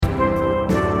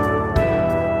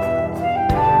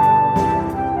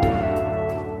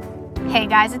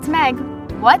guys, it's Meg.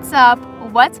 What's up?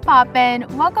 What's poppin'?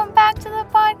 Welcome back to the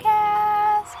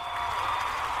podcast.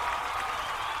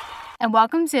 And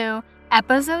welcome to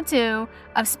episode 2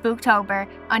 of Spooktober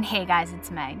on Hey Guys,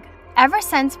 it's Meg. Ever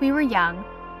since we were young,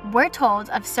 we're told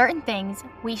of certain things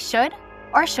we should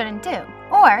or shouldn't do,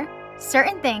 or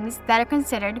certain things that are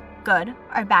considered good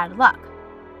or bad luck.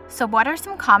 So what are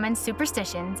some common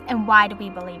superstitions and why do we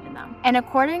believe in them? And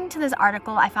according to this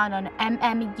article I found on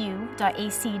mmu.ac.uk,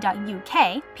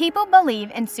 people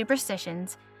believe in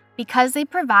superstitions because they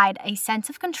provide a sense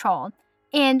of control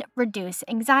and reduce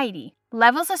anxiety.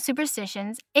 Levels of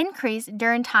superstitions increase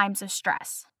during times of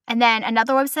stress. And then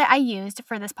another website I used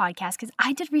for this podcast, because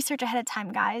I did research ahead of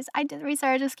time, guys. I did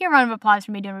research. Just give a round of applause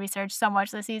for me doing research so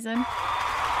much this season.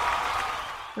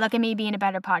 Look at me being a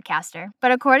better podcaster.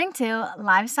 But according to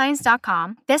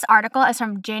livescience.com, this article is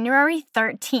from January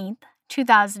 13th,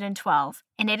 2012,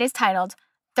 and it is titled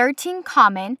 13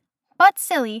 Common But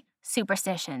Silly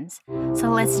Superstitions. So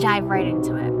let's dive right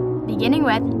into it. Beginning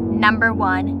with number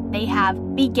 1, they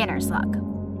have beginner's luck.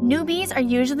 Newbies are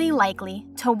usually likely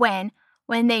to win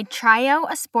when they try out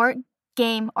a sport,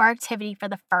 game, or activity for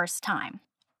the first time.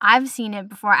 I've seen it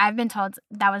before. I've been told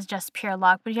that was just pure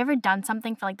luck. But have you ever done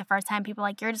something for the first time? People are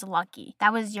like, you're just lucky.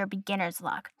 That was your beginner's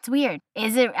luck. It's weird.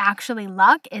 Is it actually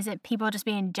luck? Is it people just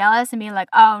being jealous and being like,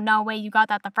 oh, no way, you got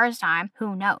that the first time?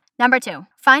 Who knows? Number 2,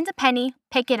 find a penny,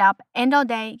 pick it up, and all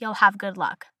day you'll have good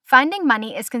luck. Finding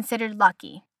money is considered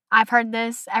lucky. I've heard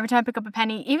this every time I pick up a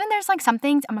penny. Even there's some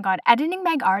things, oh my God, editing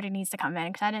Meg already needs to come in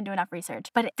because I didn't do enough research.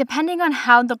 But depending on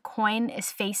how the coin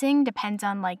is facing depends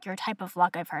on your type of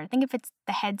luck, I've heard. I think if it's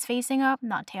the head's facing up,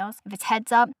 not tails. If it's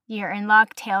heads up, you're in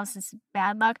luck. Tails is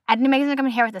bad luck. Editing Meg is going to come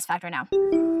in here with this fact right now.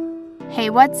 Hey,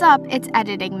 what's up? It's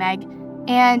Editing Meg.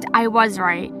 And I was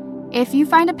right. If you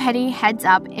find a penny heads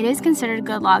up, it is considered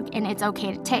good luck and it's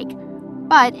okay to take.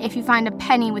 But if you find a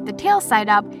penny with the tail side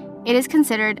up, it is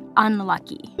considered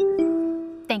unlucky.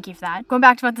 Thank you for that. Going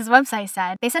back to what this website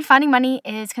said, they said finding money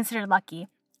is considered lucky,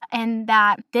 and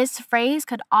that this phrase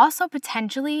could also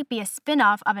potentially be a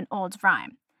spin-off of an old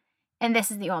rhyme. And this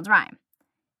is the old rhyme.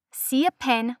 See a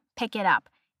pin, pick it up,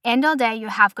 and all day you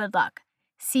have good luck.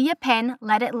 See a pin,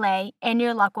 let it lay, and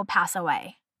your luck will pass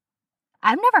away.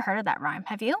 I've never heard of that rhyme,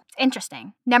 have you? It's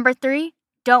interesting. Number 3,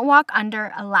 don't walk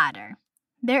under a ladder.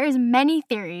 There is many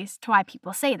theories to why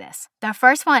people say this. The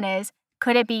first one is,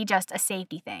 could it be just a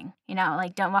safety thing?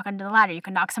 Don't walk under the ladder. You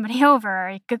could knock somebody over or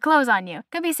it could close on you.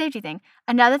 Could be a safety thing.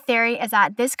 Another theory is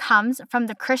that this comes from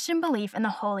the Christian belief in the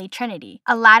Holy Trinity.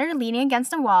 A ladder leaning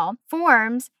against a wall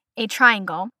forms a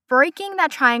triangle. Breaking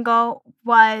that triangle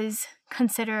was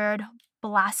considered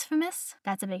blasphemous.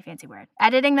 That's a big fancy word.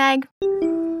 Editing Meg.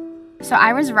 So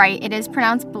I was right. It is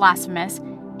pronounced blasphemous.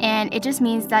 And it just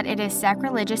means that it is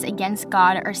sacrilegious against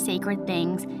God or sacred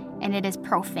things, and it is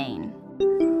profane.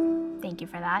 Thank you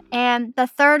for that. And the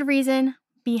third reason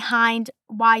behind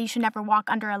why you should never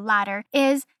walk under a ladder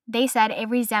is they said it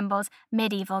resembles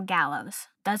medieval gallows.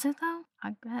 Does it though?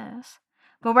 I guess.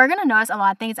 But we're going to notice a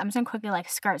lot of things. I'm just going to quickly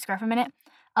skirt for a minute.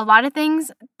 A lot of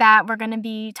things that we're going to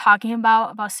be talking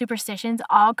about superstitions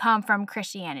all come from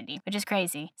Christianity, which is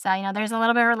crazy. So, there's a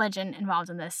little bit of religion involved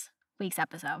in this week's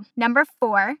episode. Number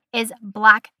 4 is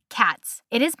black cats.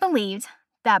 It is believed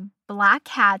that black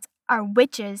cats are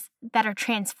witches that are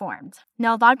transformed.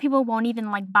 Now, a lot of people won't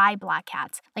even buy black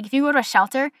cats. If you go to a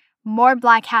shelter, more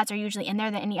black cats are usually in there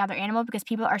than any other animal because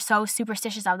people are so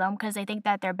superstitious of them because they think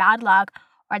that they're bad luck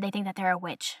or they think that they're a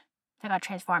witch that got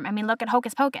transformed. Look at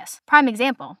Hocus Pocus. Prime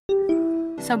example.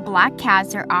 So black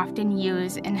cats are often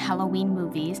used in Halloween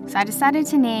movies, so I decided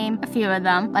to name a few of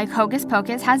them. Hocus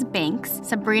Pocus has Binks,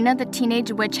 Sabrina the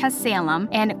Teenage Witch has Salem,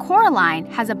 and Coraline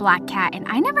has a black cat, and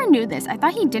I never knew this. I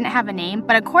thought he didn't have a name,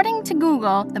 but according to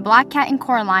Google, the black cat in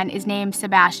Coraline is named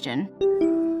Sebastian.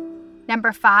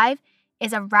 Number 5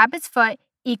 is a rabbit's foot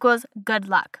equals good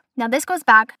luck. Now this goes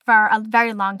back for a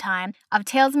very long time of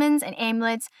talismans and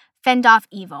amulets fend off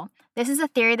evil. This is a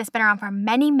theory that's been around for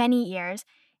many, many years,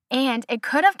 and it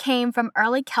could have came from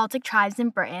early Celtic tribes in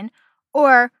Britain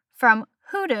or from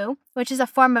hoodoo, which is a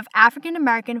form of African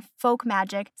American folk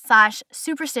magic /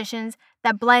 superstitions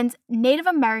that blends Native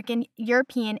American,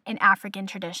 European, and African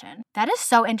tradition. That is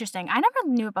so interesting. I never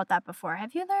knew about that before.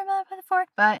 Have you learned about that before?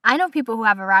 But I know people who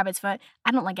have a rabbit's foot.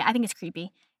 I don't like it. I think it's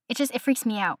creepy. It freaks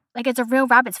me out. It's a real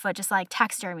rabbit's foot, just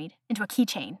taxidermied into a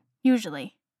keychain,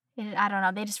 usually. I don't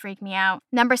know. They just freak me out.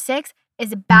 Number 6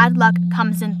 is bad luck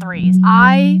comes in threes.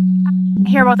 I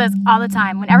hear about this all the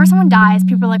time. Whenever someone dies,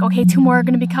 people are like, okay, 2 more are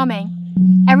going to be coming.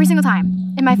 Every single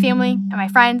time. In my family and my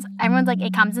friends, everyone's like,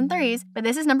 it comes in threes. But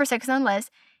this is number 6 on the list.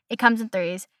 It comes in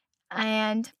threes.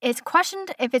 and it's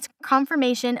questioned if it's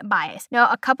confirmation bias. Now,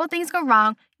 a couple things go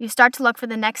wrong. You start to look for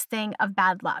the next thing of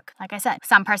bad luck. Like I said,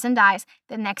 some person dies.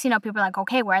 The next, people are like,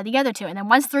 okay, where are the other two? And then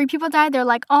once 3 people die, they're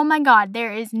like, oh my God,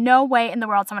 there is no way in the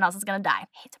world someone else is going to die.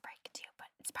 I hate to break it to you, but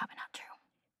it's probably not true.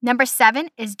 Number 7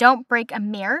 is don't break a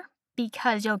mirror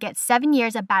because you'll get 7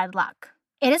 years of bad luck.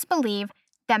 It is believed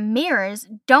that mirrors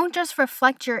don't just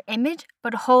reflect your image,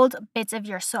 but hold bits of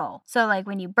your soul. So like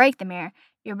when you break the mirror,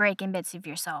 you're breaking bits of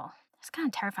your soul. It's kind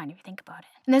of terrifying if you think about it.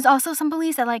 And there's also some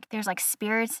beliefs that there's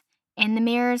spirits in the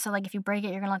mirror. So if you break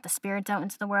it, you're gonna let the spirits out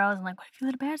into the world. And what if you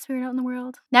let a bad spirit out in the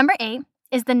world? Number 8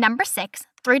 is the number 6,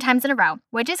 3 times in a row,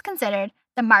 which is considered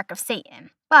the mark of Satan.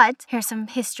 But here's some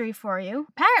history for you.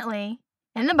 Apparently,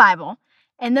 in the Bible,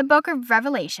 in the book of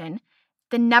Revelation,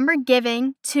 the number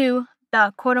given to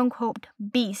the quote-unquote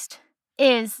beast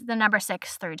is the number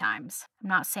 6 3 times. I'm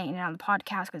not saying it on the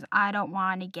podcast because I don't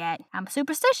want to I'm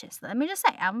superstitious. Let me just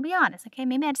say, I'm going to be honest, okay?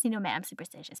 Maybe I just need to admit I'm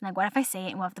superstitious. And what if I say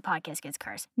it and what if the podcast gets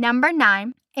cursed? Number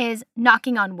 9 is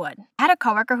knocking on wood. I had a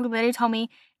coworker who literally told me,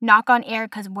 knock on air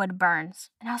because wood burns.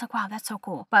 And I was like, wow, that's so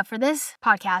cool. But for this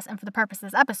podcast and for the purpose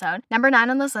of this episode, number 9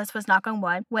 on this list was knock on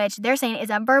wood, which they're saying is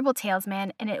a verbal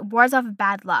talisman and it wards off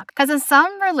bad luck. Because in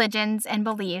some religions and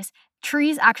beliefs,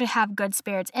 trees actually have good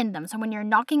spirits in them. So when you're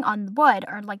knocking on wood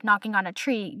or knocking on a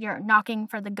tree, you're knocking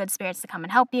for the good spirits to come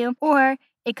and help you. Or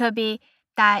it could be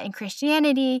that in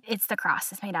Christianity, it's the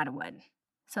cross is made out of wood.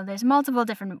 So there's multiple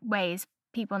different ways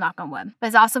people knock on wood. But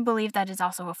it's also believed that it's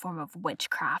also a form of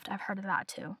witchcraft. I've heard of that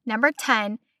too. Number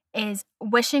 10 is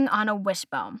wishing on a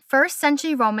wishbone. First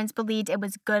century Romans believed it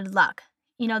was good luck.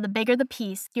 The bigger the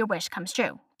piece, your wish comes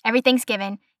true. Every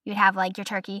Thanksgiving, you'd have your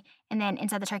turkey, and then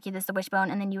inside the turkey there's the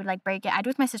wishbone, and then you would break it. I do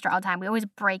with my sister all the time. We always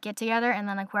break it together, and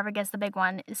then whoever gets the big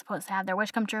one is supposed to have their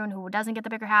wish come true, and who doesn't get the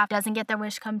bigger half doesn't get their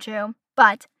wish come true.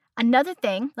 But another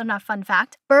thing, little not fun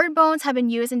fact, bird bones have been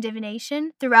used in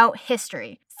divination throughout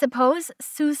history. Suppose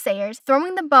soothsayers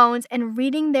throwing the bones and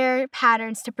reading their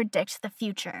patterns to predict the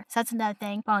future. So that's another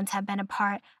thing. Bones have been a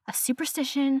part of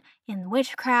superstition and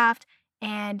witchcraft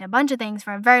and a bunch of things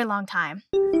for a very long time.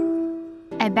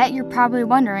 I bet you're probably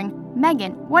wondering,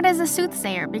 Megan, what is a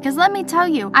soothsayer? Because let me tell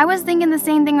you, I was thinking the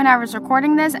same thing when I was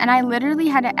recording this, and I literally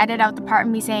had to edit out the part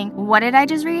of me saying, what did I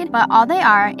just read? But all they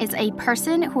are is a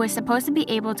person who is supposed to be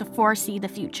able to foresee the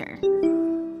future.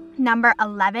 Number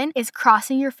 11 is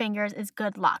crossing your fingers is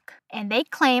good luck. And they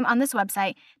claim on this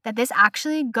website that this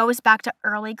actually goes back to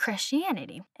early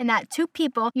Christianity, and that 2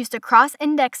 people used to cross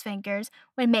index fingers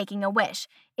when making a wish.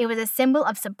 It was a symbol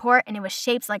of support, and it was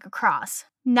shaped like a cross.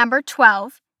 Number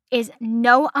 12 is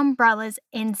no umbrellas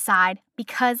inside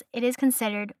because it is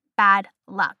considered bad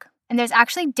luck. And there's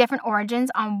actually different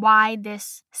origins on why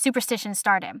this superstition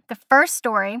started. The first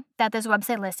story that this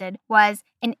website listed was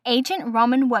an ancient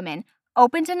Roman woman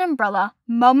opened an umbrella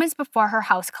moments before her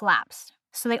house collapsed.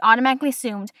 So they automatically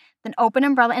assumed that an open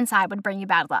umbrella inside would bring you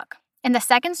bad luck. And the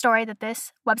second story that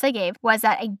this website gave was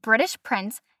that a British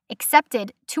prince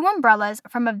accepted 2 umbrellas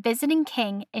from a visiting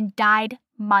king and died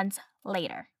months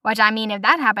later. Which, if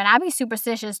that happened, I'd be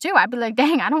superstitious too. I'd be like,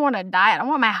 dang, I don't want to die. I don't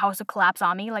want my house to collapse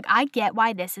on me. I get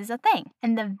why this is a thing.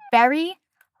 And the very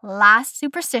last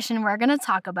superstition we're going to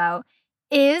talk about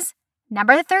is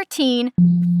number 13,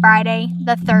 Friday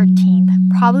the 13th.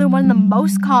 Probably one of the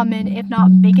most common, if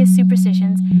not biggest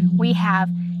superstitions we have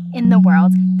in the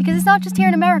world. Because it's not just here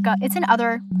in America, it's in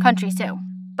other countries too.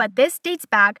 But this dates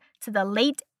back to the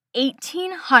late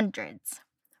 1800s.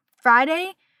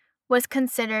 Friday was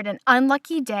considered an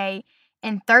unlucky day,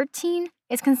 and 13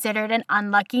 is considered an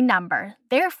unlucky number.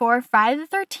 Therefore, Friday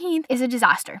the 13th is a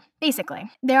disaster,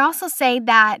 basically. They also say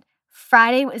that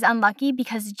Friday was unlucky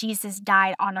because Jesus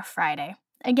died on a Friday.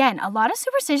 Again, a lot of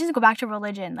superstitions go back to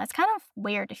religion. That's kind of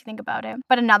weird if you think about it.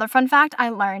 But another fun fact I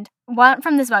learned, one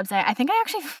from this website, I think I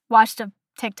actually watched a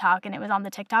TikTok and it was on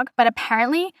the TikTok, but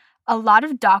apparently a lot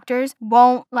of doctors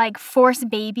won't force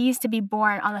babies to be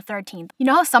born on the 13th. You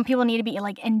know how some people need to be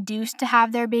induced to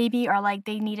have their baby, or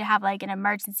they need to have an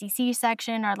emergency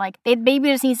C-section, or the baby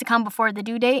just needs to come before the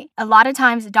due date? A lot of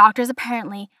times doctors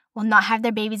apparently will not have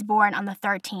their babies born on the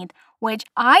 13th, which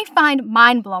I find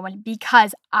mind-blowing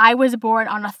because I was born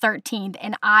on the 13th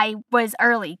and I was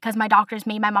early because my doctors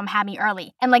made my mom have me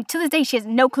early. And to this day, she has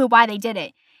no clue why they did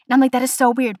it. And I'm that is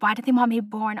so weird. Why did they want me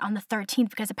born on the 13th?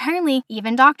 Because apparently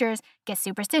even doctors get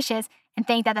superstitious and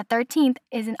think that the 13th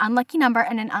is an unlucky number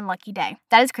and an unlucky day.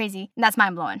 That is crazy. And that's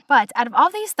mind-blowing. But out of all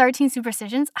these 13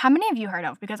 superstitions, how many have you heard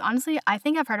of? Because honestly, I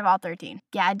think I've heard of all 13.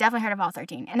 Yeah, I definitely heard of all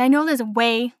 13. And I know there's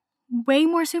way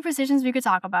more superstitions we could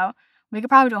talk about. We could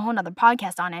probably do a whole nother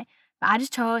podcast on it. But I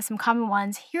just chose some common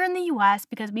ones here in the US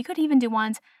because we could even do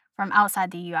ones from outside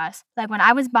the US. Like when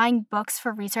I was buying books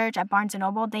for research at Barnes &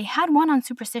 Noble, they had one on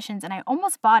superstitions and I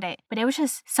almost bought it, but it was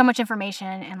just so much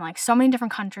information and like so many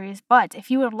different countries. But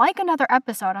if you would like another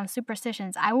episode on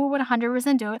superstitions, I would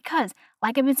 100% do it because,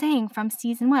 like I've been saying from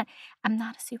season 1, I'm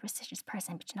not a superstitious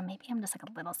person, but maybe I'm just like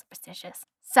a little superstitious.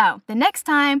 So the next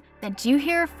time that you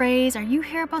hear a phrase or you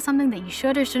hear about something that you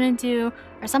should or shouldn't do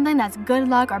or something that's good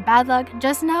luck or bad luck,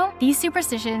 just know these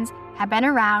superstitions have been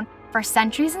around for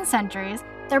centuries and centuries.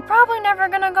 They're probably never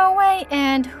gonna go away,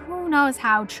 and who knows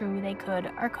how true they could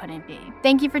or couldn't be.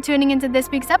 Thank you for tuning into this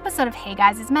week's episode of Hey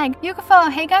Guys, It's Meg. You can follow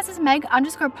Hey Guys, It's Meg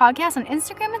 _podcast on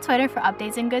Instagram and Twitter for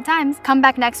updates and good times. Come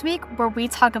back next week where we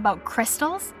talk about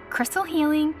crystals, crystal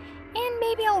healing, and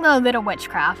maybe a little bit of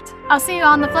witchcraft. I'll see you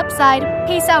on the flip side.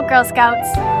 Peace out, Girl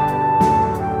Scouts.